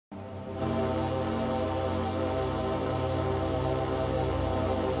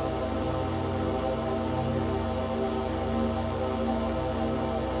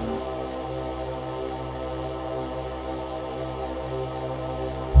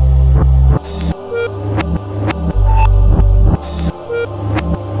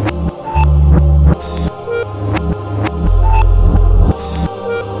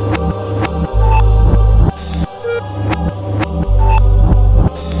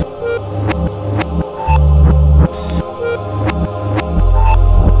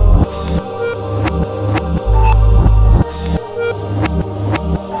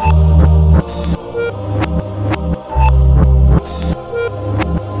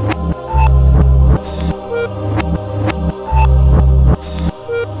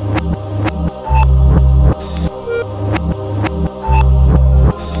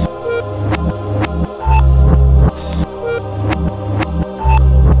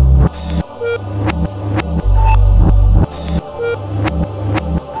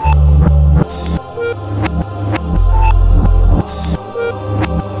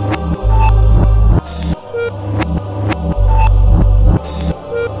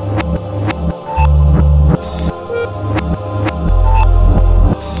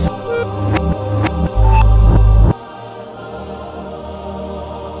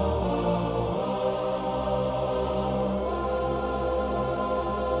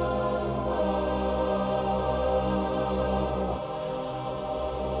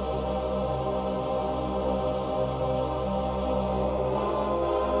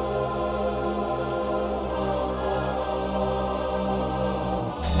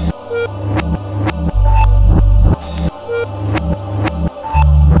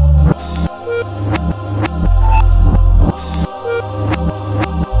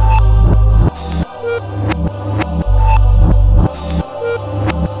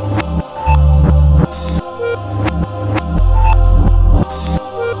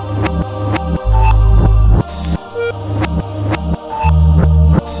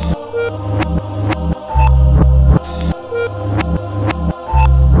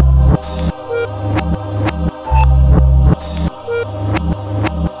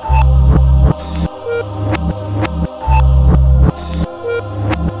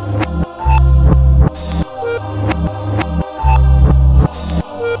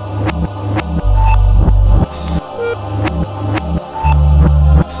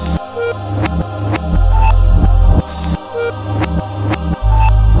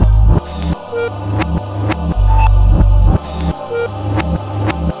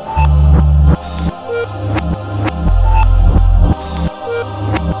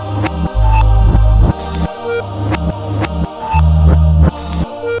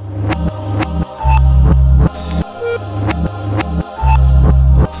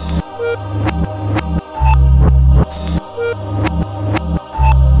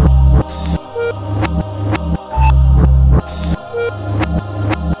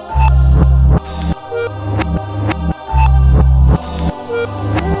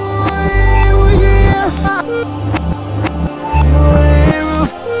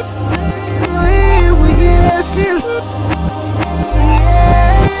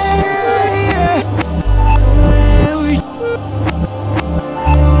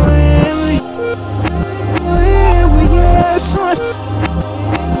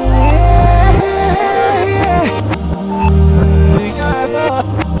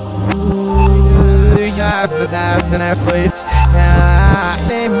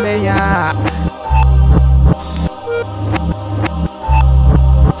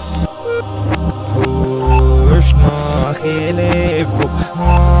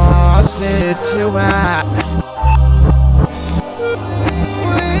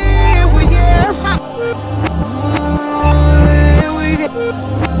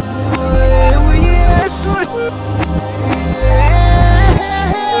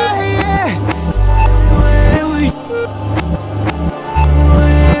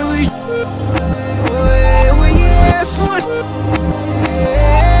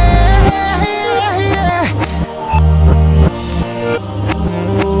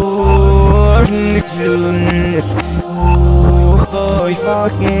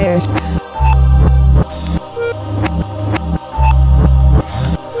focus.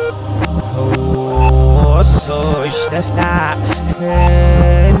 Oh, so ich das da,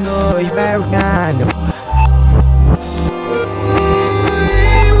 no, ich bin gar nicht.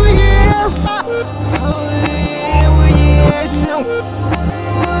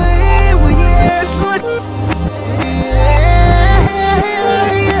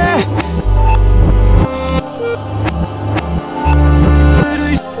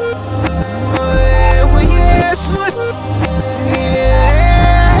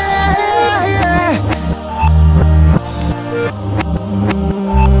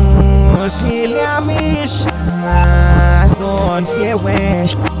 Mas não se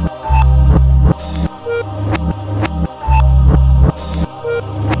wish.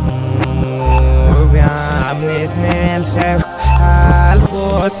 Ramnes nel sök al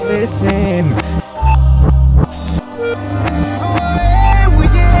fossesim.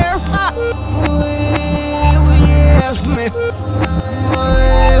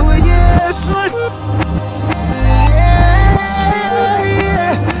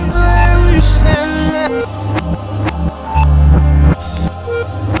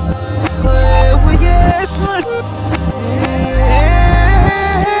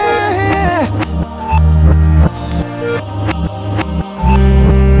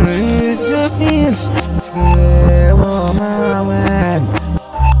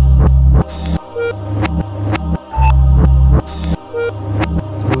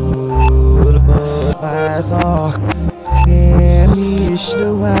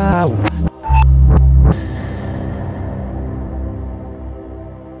 Wow.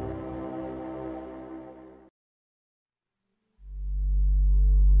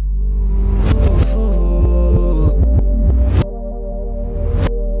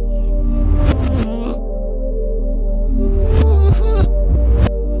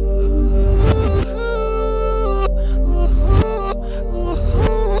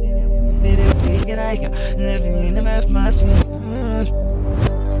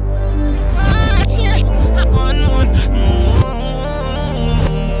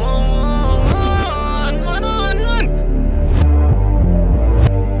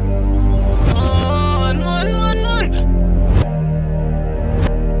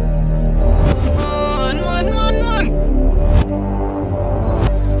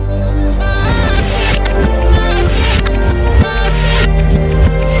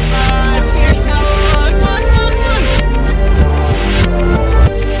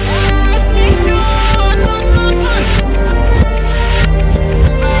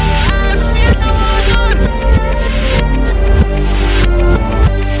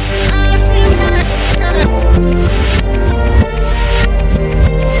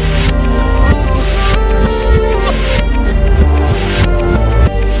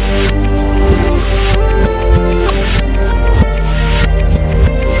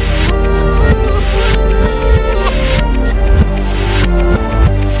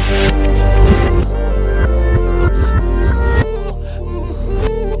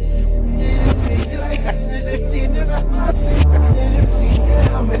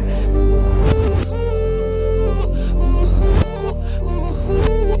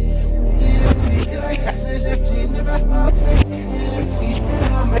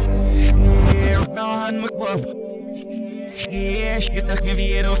 Skittas med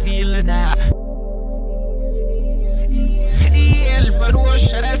ver och filerna. Riel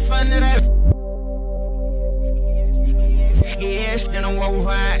förråsar fannar. Skisten och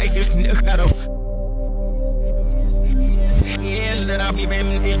wauha just nökar upp. Skilderna blir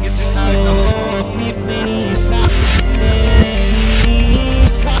väldigt intressant och vi finisa.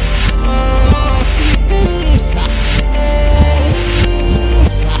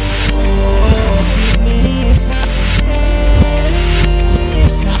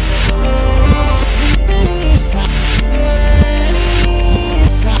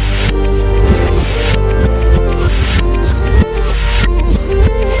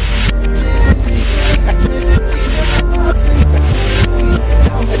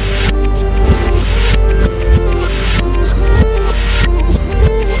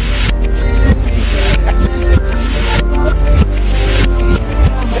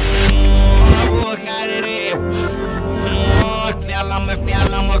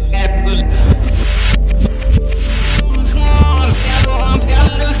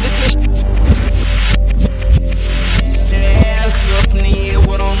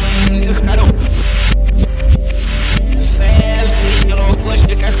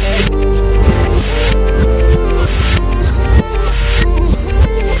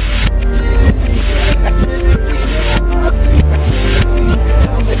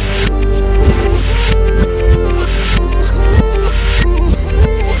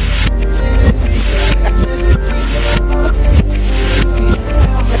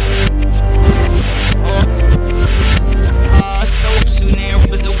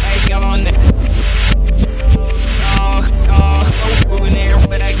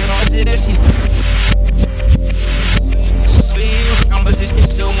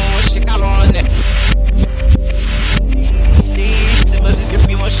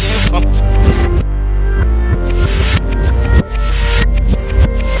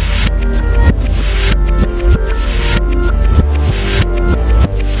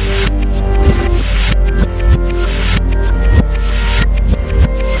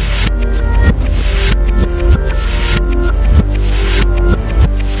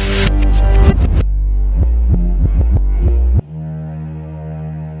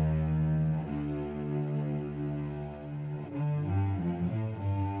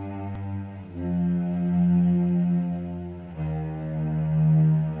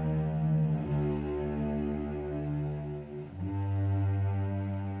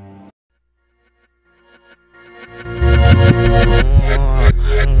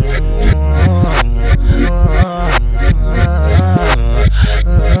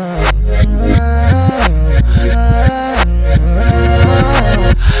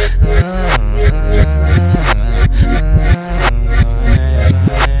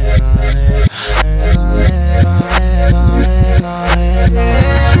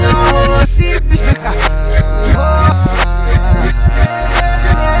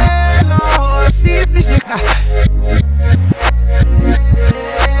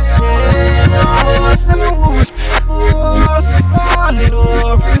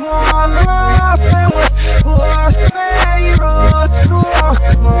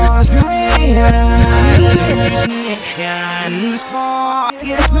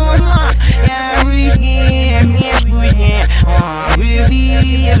 Yes, no, everything, yes, weekend.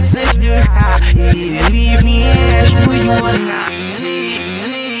 Reversings, leave me as we want.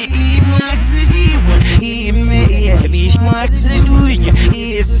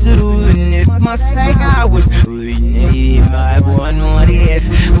 My psych, I was my one on it.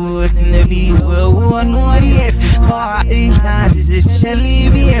 Wouldn't be well one on it. For this is chilly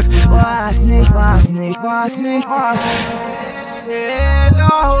beef. Was nicht.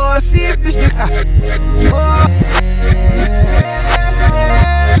 Hello, see if it's hello,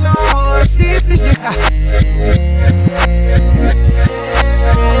 see if it's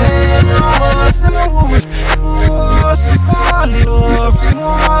summer was falling off,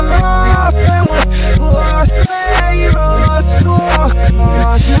 small off, and was playing on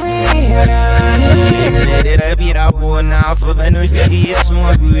I beat up one off of a noise. He is so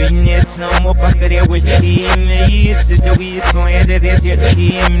good, it's no more bucket with him. He is the we saw it this year.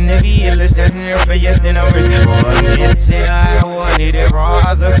 Him, the wheelers that never yesterday. It's I wanted a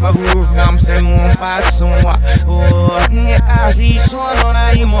rose of a roof, some moon pass somewhat. Oh, as he saw on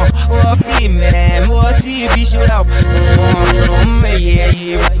him, or female, or see if he should out. From me,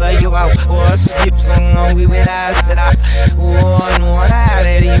 yeah, play you out, or skip song, we will ask it up. Oh, no, I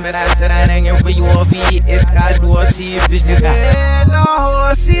let him, but I said I didn't get where you will be. It's got to see if it's the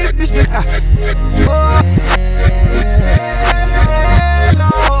hello, see if it's the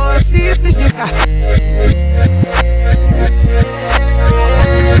hello, see if it's the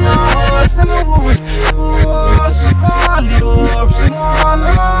hello, summer was falling off, small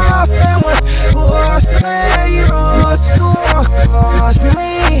off, and was playing on so close to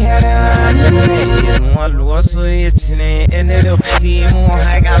me, and one was so it's in the team,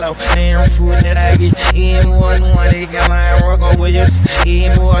 I got out, and food that I get, in one they got my work on with us,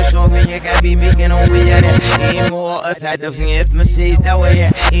 in more show when you got be making on with it, in more a type of thing, it's my seat that way,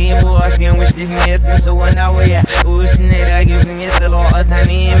 in more skin which this it's so one that way, who's net I give it the law of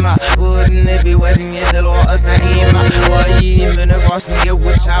time, wouldn't it be waiting at the law of time, or even the boss me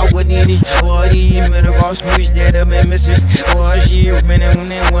which I would need it, or even the boss which did a message, or she when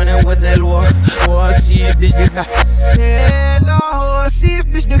it was a law, or see if this hello, see if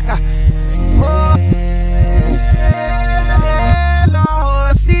this hello,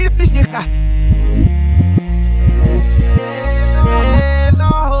 see if this hello,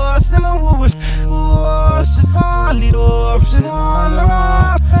 summer was falling off, small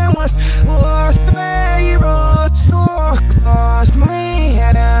off, and was playing road so close my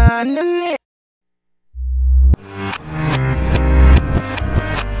head on the net.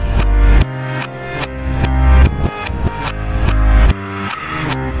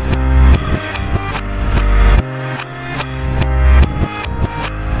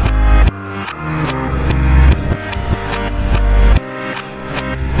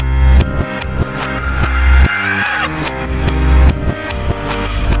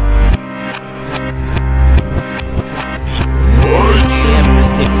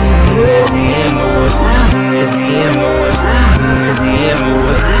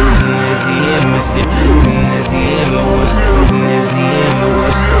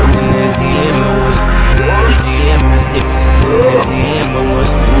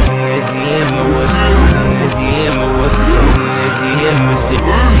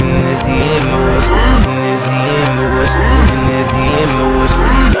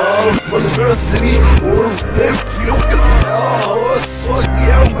 City, worth left, you don't get a swag,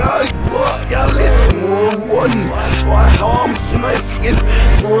 yeah, right, but yeah, listen, one, why harm to my skin,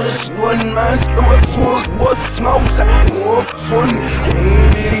 one mask, my smoke was smoke, one,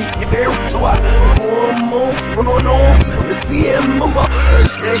 hey, get there, so I, one more from on home, the CM, mama,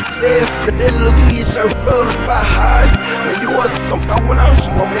 stay, fidelity, so built by highs, make it was something when I was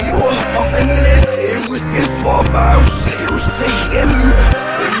small, make it was, and let's say, it's 4 hours, serious, taking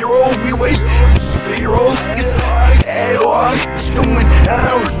we wait, see your old skin, add on, doing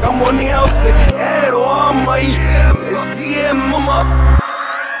out, I'm on the outfit, add on my, see mama.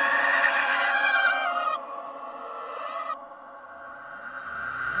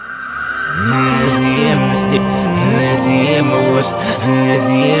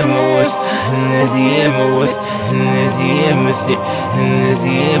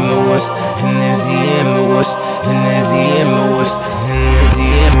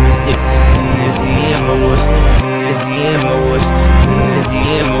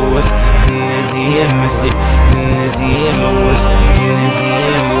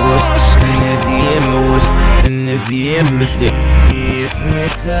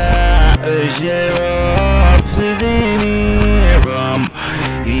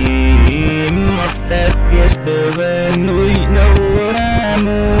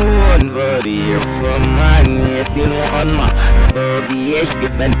 ich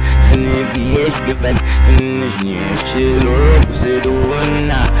gewinn, wie ich gewinn, ich nicht chill or sit on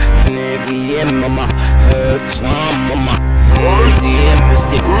na, wie Mama, hurt some Mama.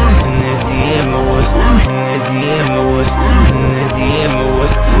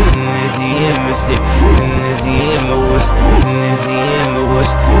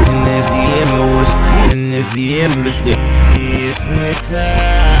 Mistake,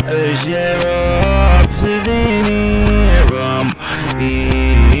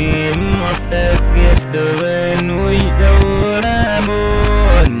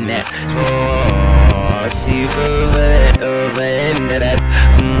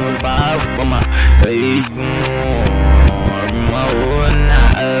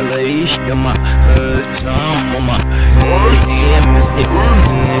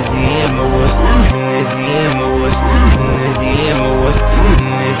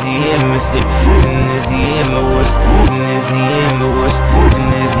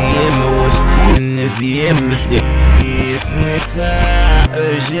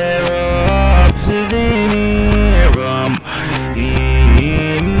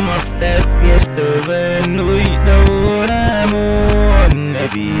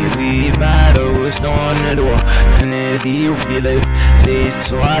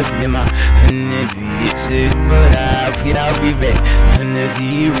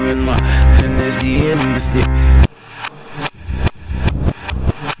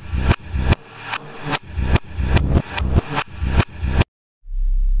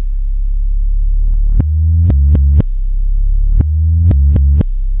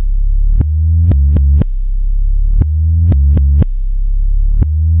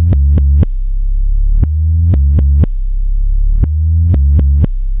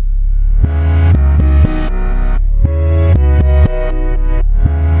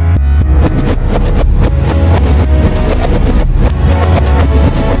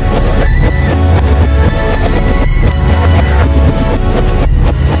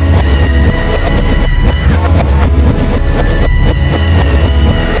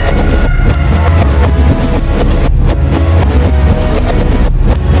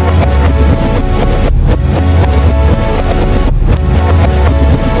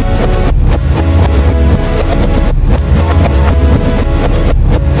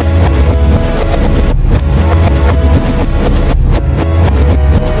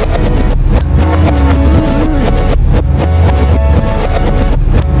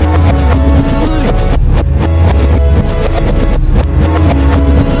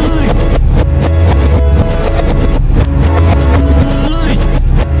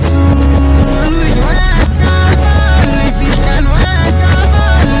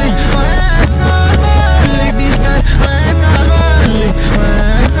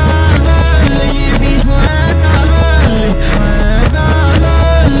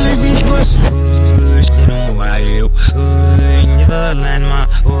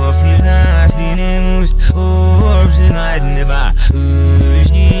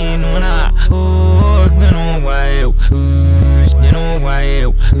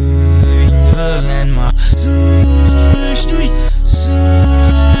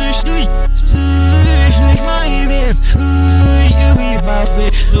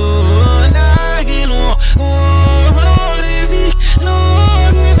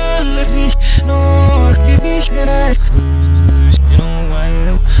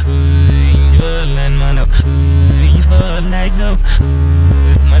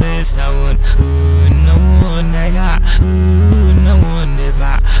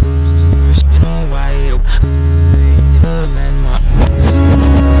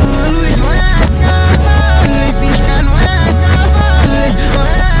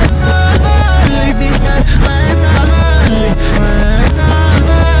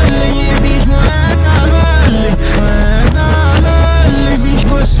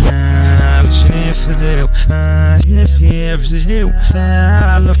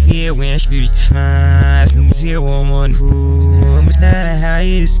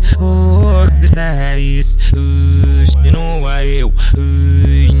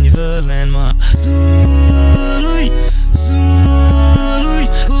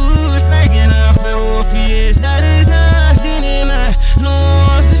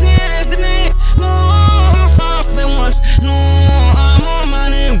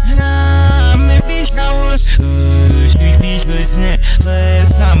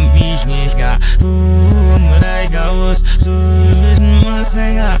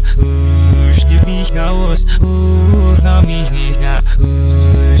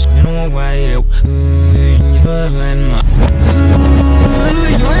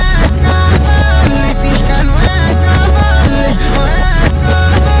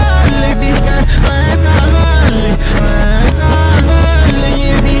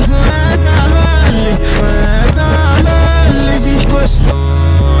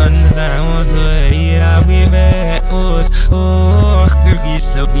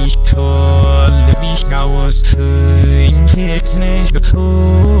 so be all the beach hours. In kicks,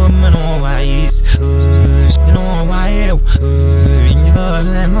 oh, man, all wise. No, why, in the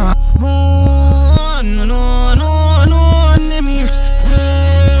lemma. No, let me.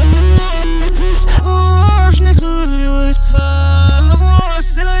 Next to you is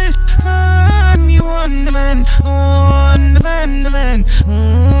on the man, on the man,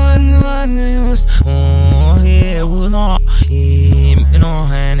 on the news. Oh, here will not him in all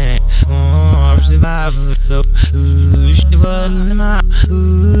hand. Oh, survive the who's the volume,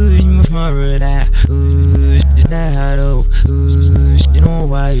 who's my brother, who's the shadow, who's the no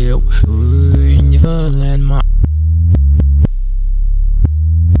why you, who's the volume.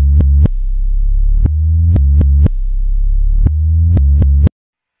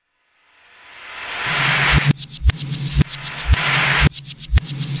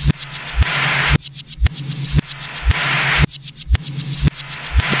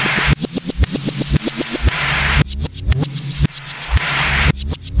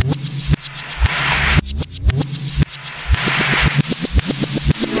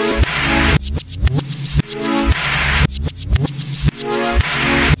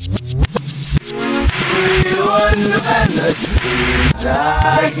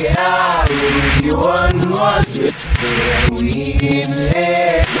 You want was it? We in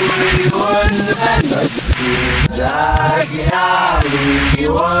it. You want the banner. You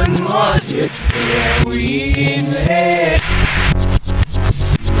want was it? We in it.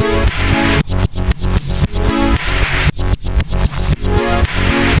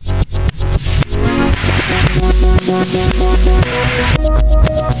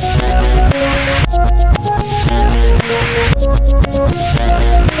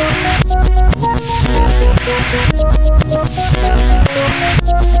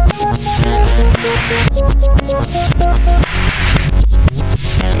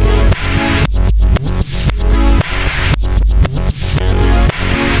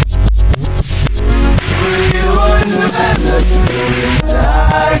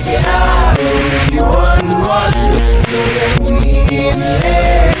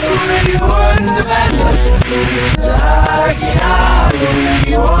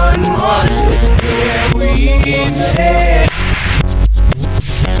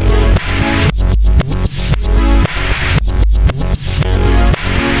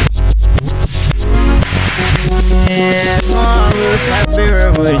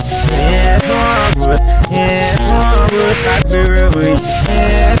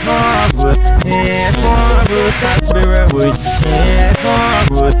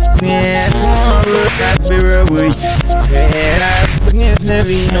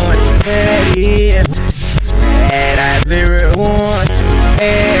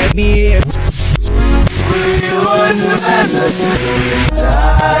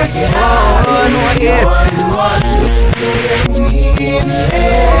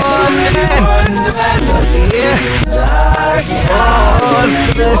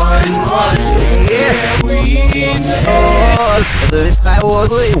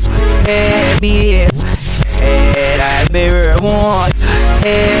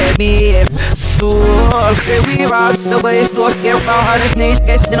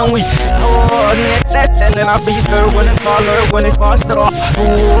 I'll be there when it's all her, when it's lost it all.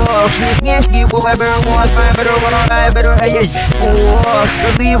 Oh, she can't keep whoever wants, find better, when I better, hey, oh,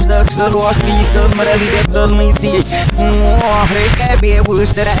 the leaves up, so lost me, the mother, the me see. Oh, they can't be a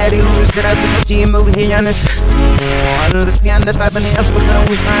wish that I had to lose, that I've been a team over here, and I understand that I've been able to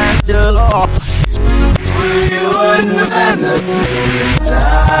we find the law. You want the banner,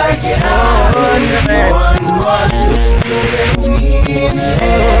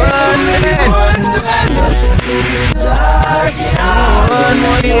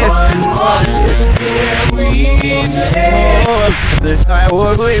 this guy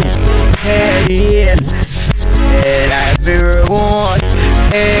will go head in, and I very want.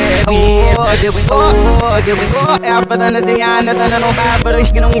 There we go. After the Nazian, nothing no bad, but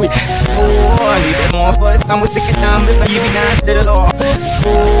it's gonna win. Oh, leave it more for some with the kitchen, but you be nice to the law.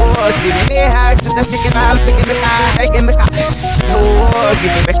 Oh, see me there, it's just sticking out, picking the car, taking the car. Oh,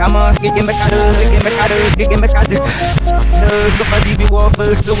 give me back, I'm on, give me back, give me back. Look for the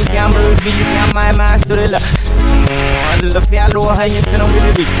waffle, so we can move, you can my master. I love the fellow, I ain't gonna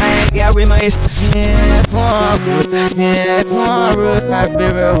with it. I ain't carry my yeah, I've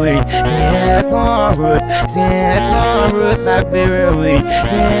been away. Yeah, I've been away. Yeah, I've been away.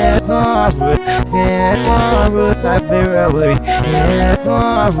 Yeah,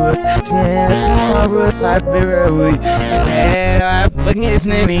 I've been away. Yeah, I've been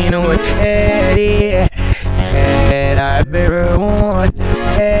away. better want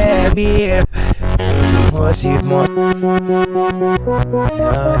happy what's it more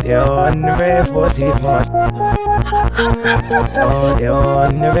they're on the red what's it more they're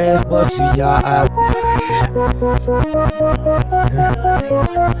on the red what's it out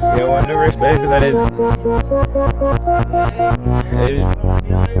they want the respect because I didn't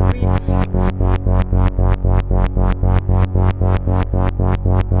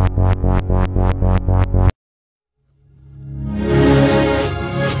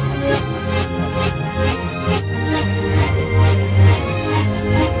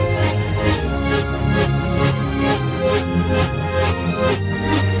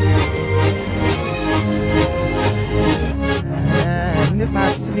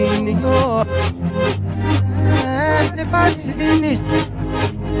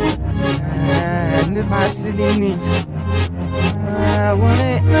I want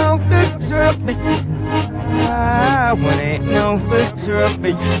it no picture of me. I want it no picture of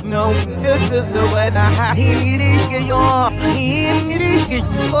me. No pictures of when I need it. You're in it.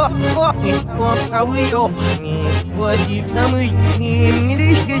 It's how we go. What keeps on me? In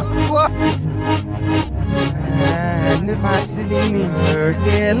it. And if I sit in it,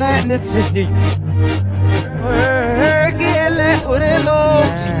 working like the system. Working like what it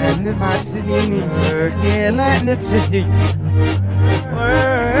looks. And if I sit in it, working like the system.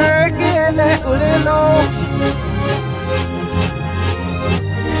 Working like what it looks.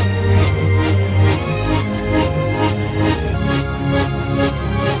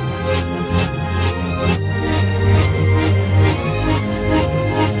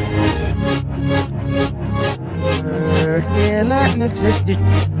 Working like the system.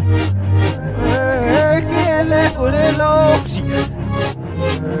 Working like what it looks.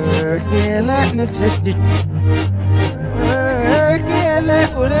 Working like the system. Working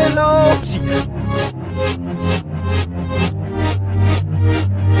like what it looks.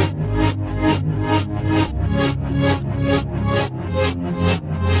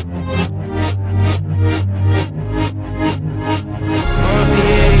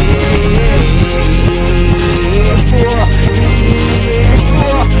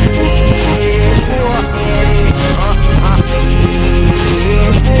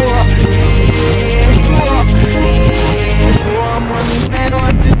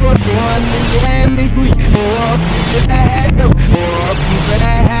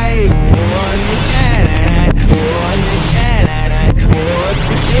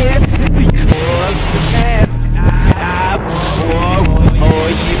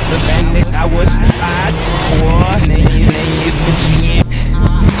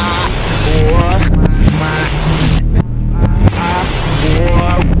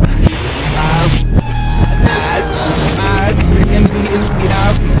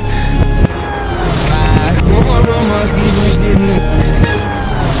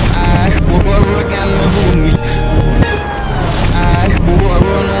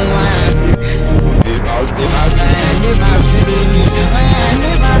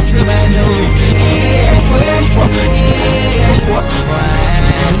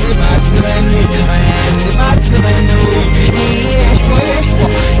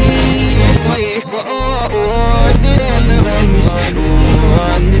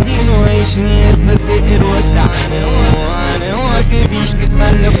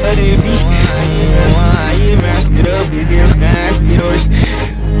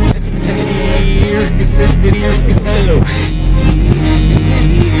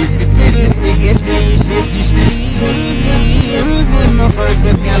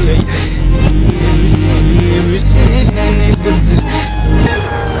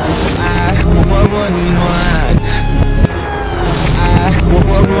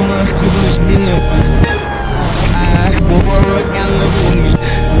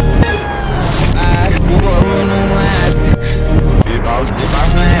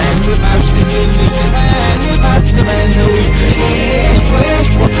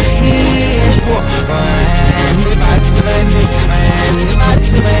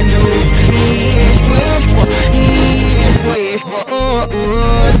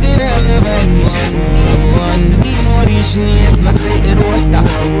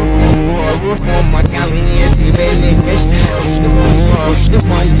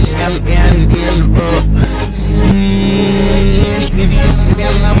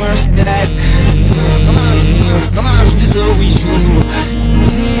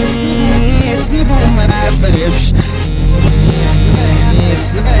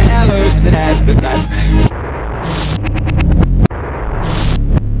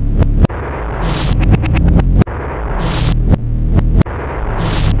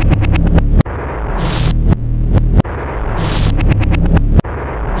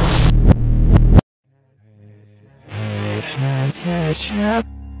 transition.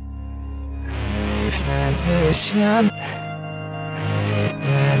 Transition.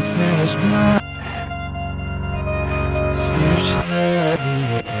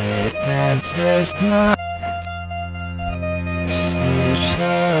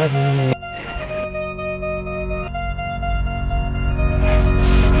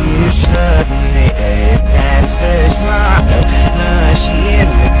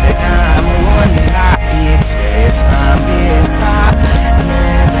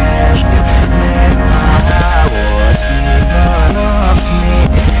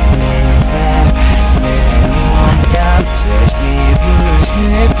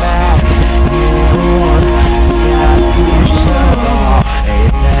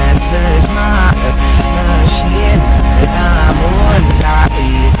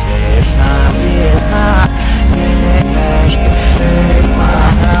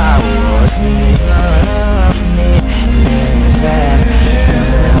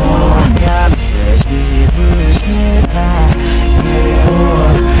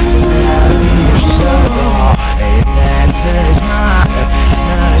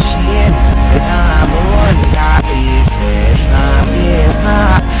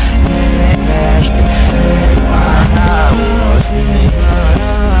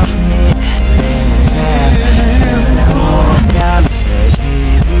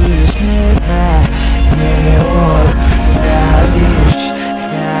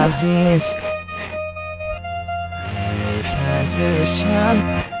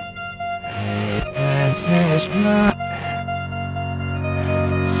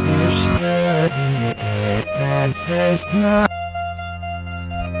 Transition. Transition.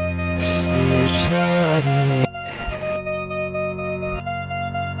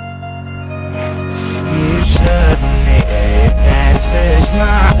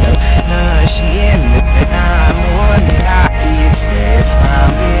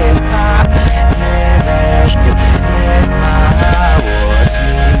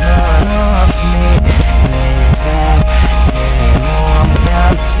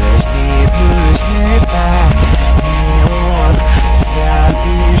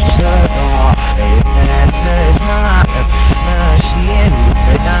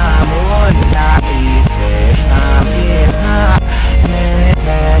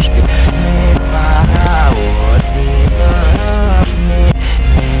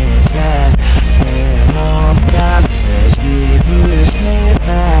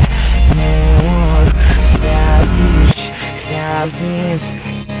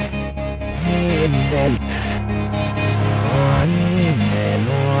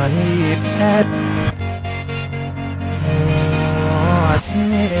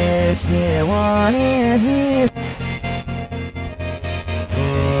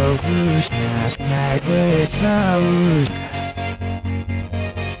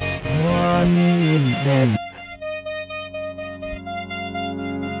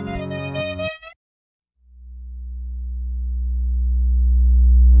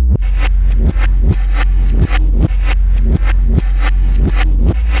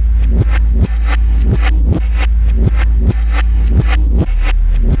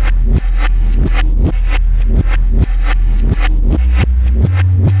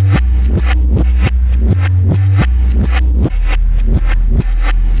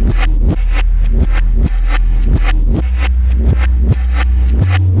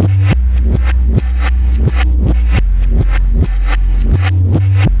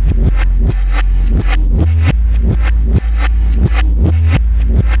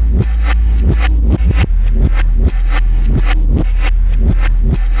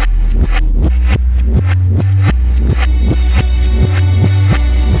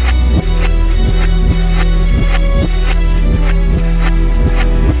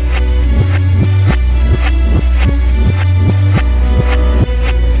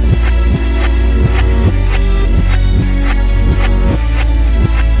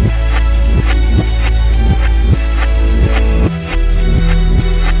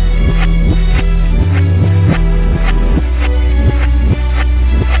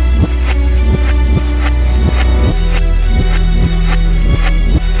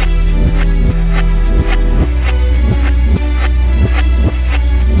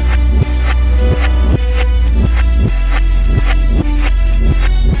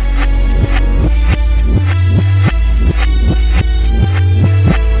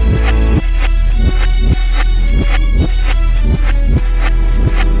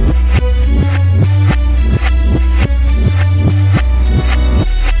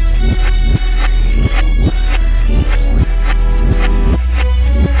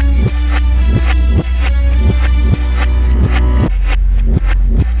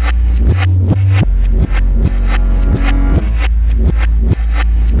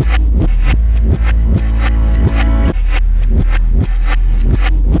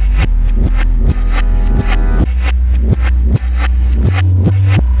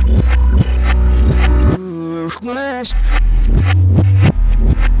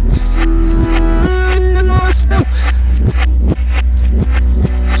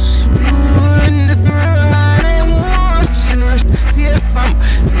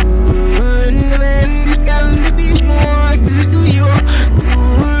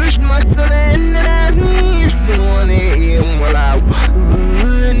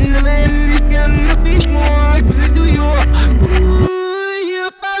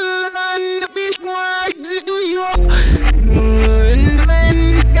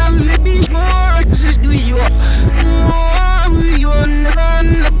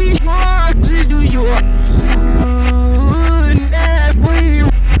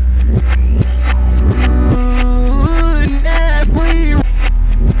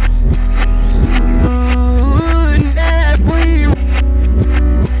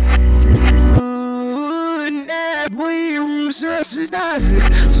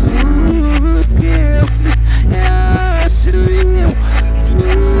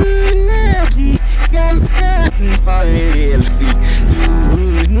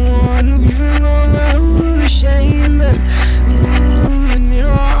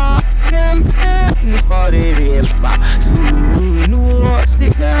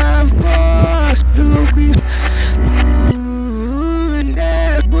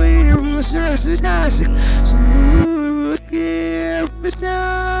 classic. So care is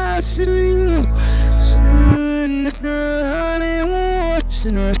not sitting. Soon the honey wants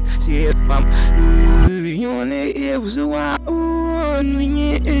to see if I'm on it was a wild one when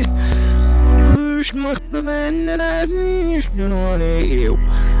you first must have been that I missed on it.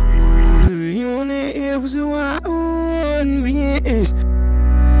 On it was a wild one when you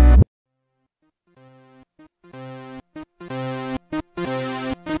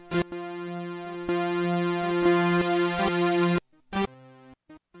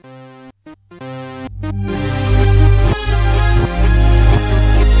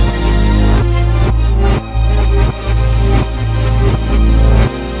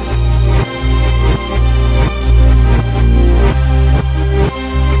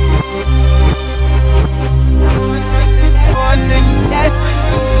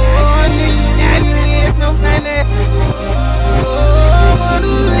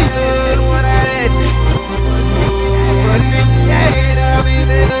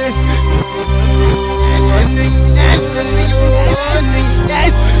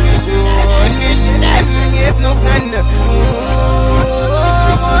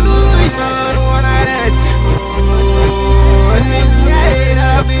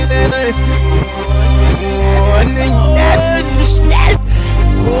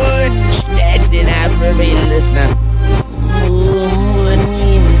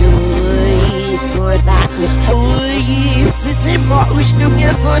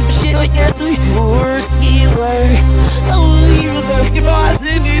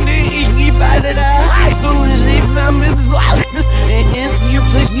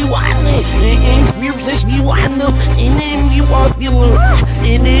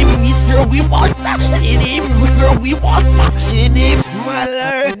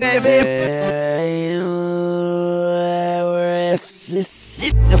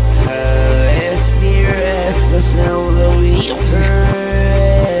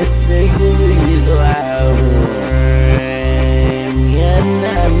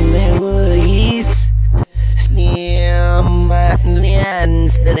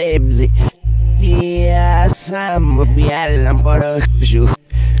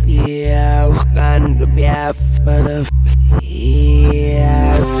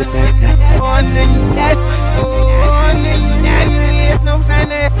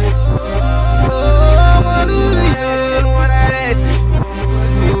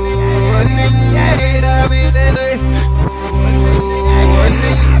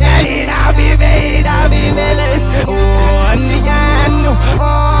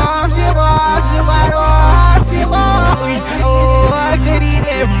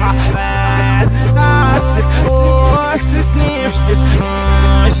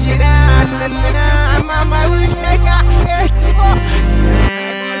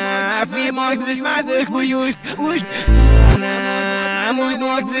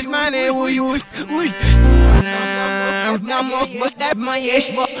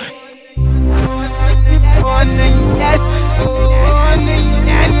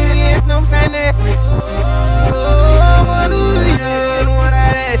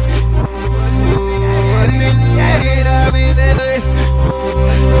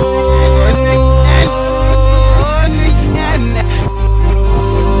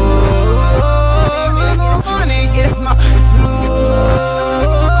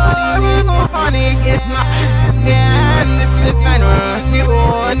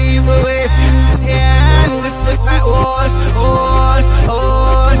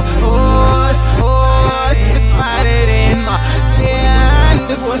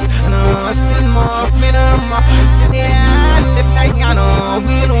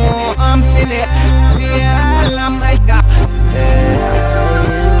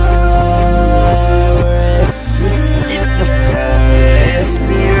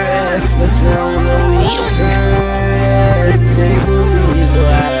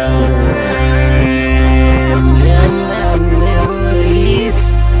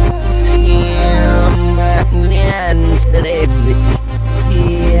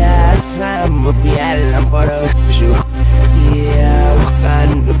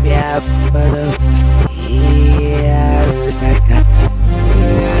Buscando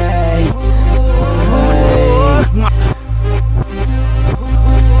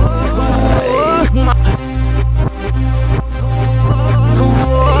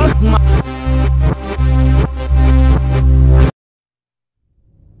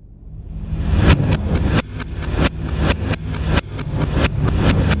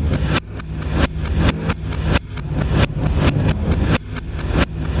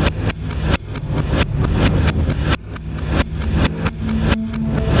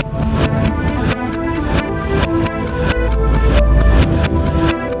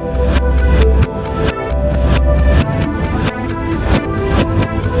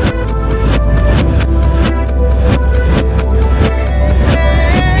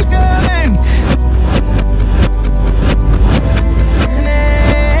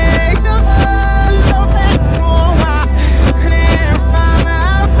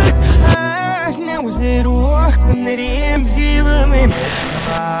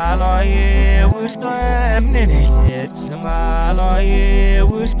was going in it. Somebody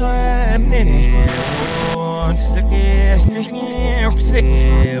was going in it. Once the guest nicht mehr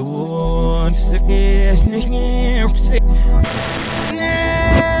spät. Once the guest nicht mehr spät.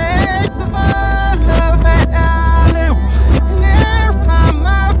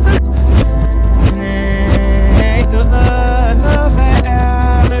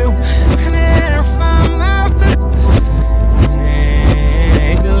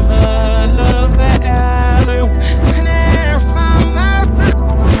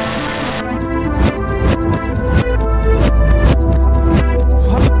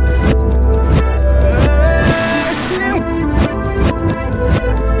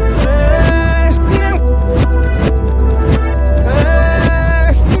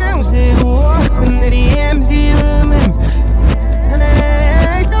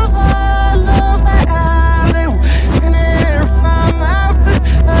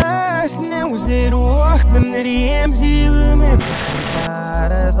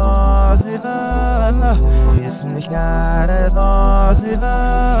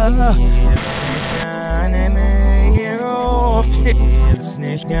 It's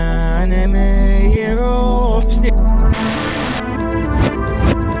nicht gerne mehr aufstehen.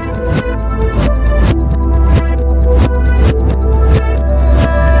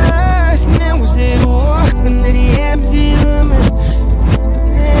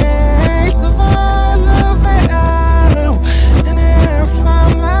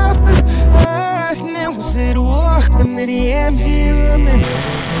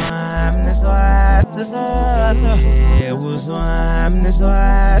 It was I'm this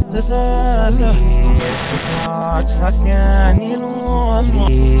what this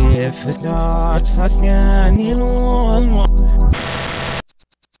if it's not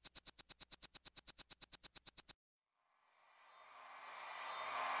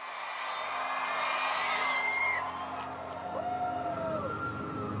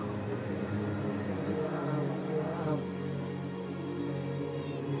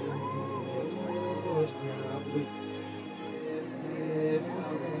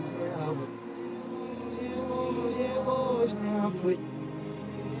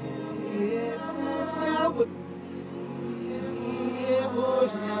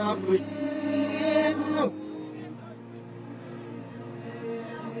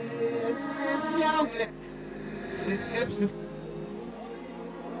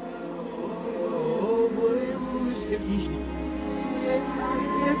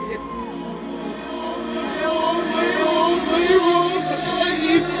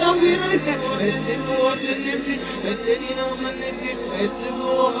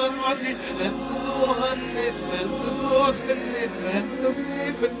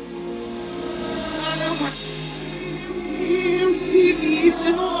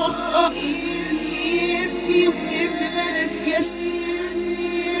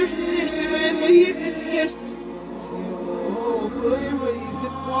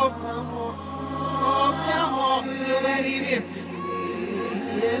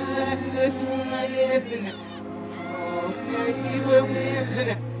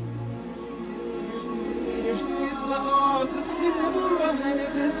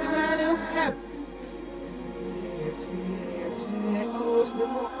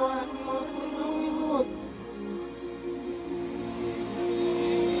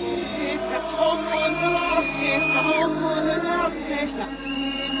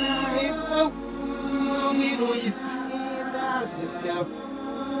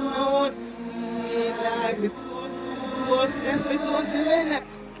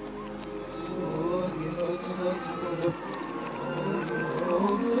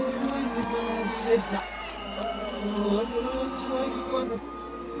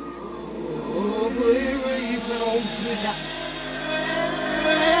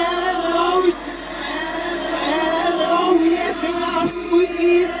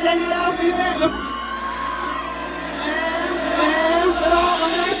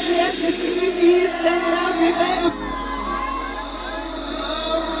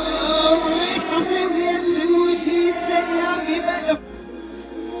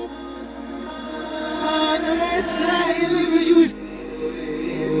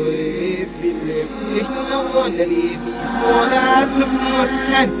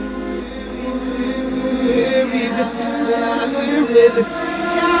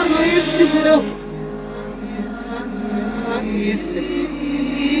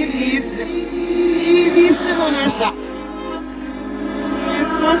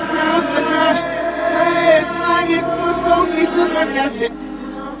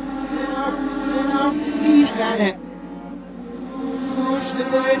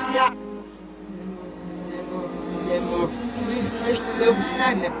never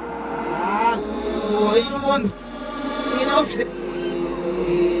stand it. Boy, you want to, you know,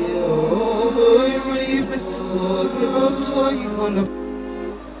 oh, boy, you really miss so you want to.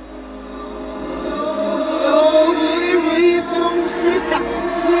 Oh, boy, you really don't sister,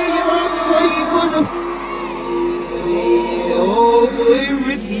 say you're up, so you want to. Oh, boy, you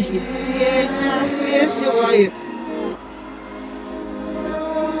risky, yeah, yes, you're right.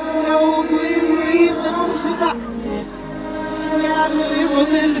 Oh, boy, you really don't sister. Yeah, I know you're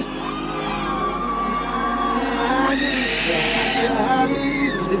tremendous.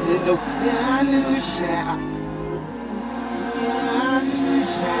 This is no new shot. This new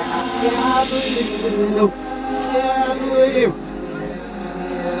shot. I believe this is no failure.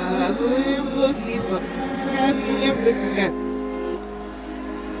 I believe we'll see for happy everything.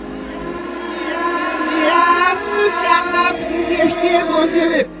 Yeah, I forgot that since you're here for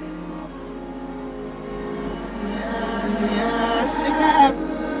it.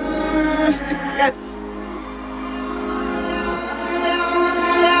 Stick up.